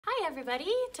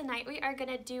everybody. Tonight we are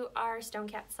going to do our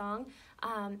Stonecat song.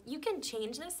 You can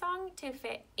change this song to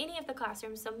fit any of the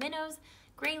classrooms. So minnows,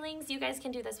 graylings, you guys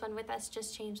can do this one with us.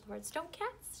 Just change the word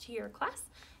Stonecats to your class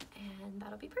and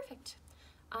that'll be perfect.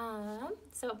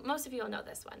 So most of you will know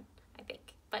this one, I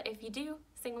think. But if you do,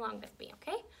 sing along with me,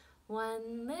 okay?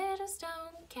 One little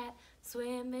stone cat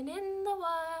swimming in the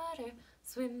water,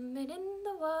 swimming in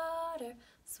the water,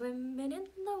 swimming in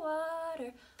the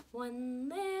water. One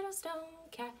little stone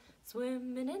cat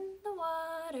swimming in the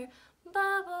water,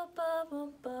 bubble,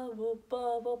 bubble, bubble,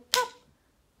 bubble, pop.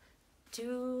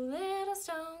 Two little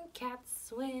stone cats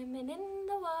swimming in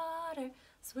the water,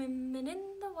 swimming in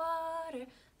the water,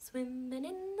 swimming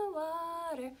in the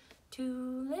water.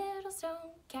 Two little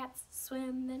stone cats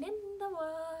swimming in the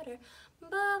water,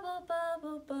 bubble,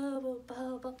 bubble, bubble,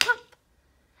 bubble, pop.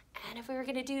 And if we were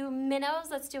gonna do minnows,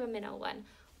 let's do a minnow one.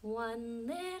 One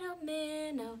little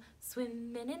minnow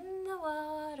swimming in the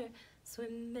water,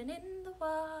 swimming in the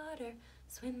water,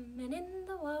 swimming in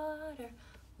the water.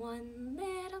 One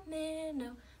little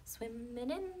minnow swimming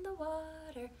in the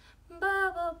water,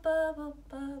 bubble, bubble,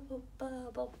 bubble,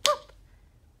 bubble, pop.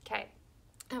 Okay,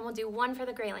 and we'll do one for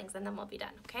the graylings and then we'll be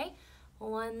done, okay?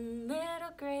 One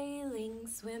little grayling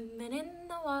swimming in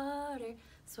the water,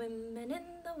 swimming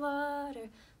in the water,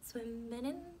 swimming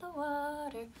in the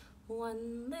water.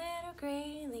 One little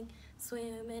grayling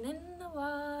swimming in the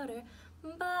water,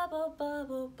 bubble,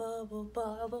 bubble, bubble,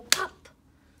 bubble, pop.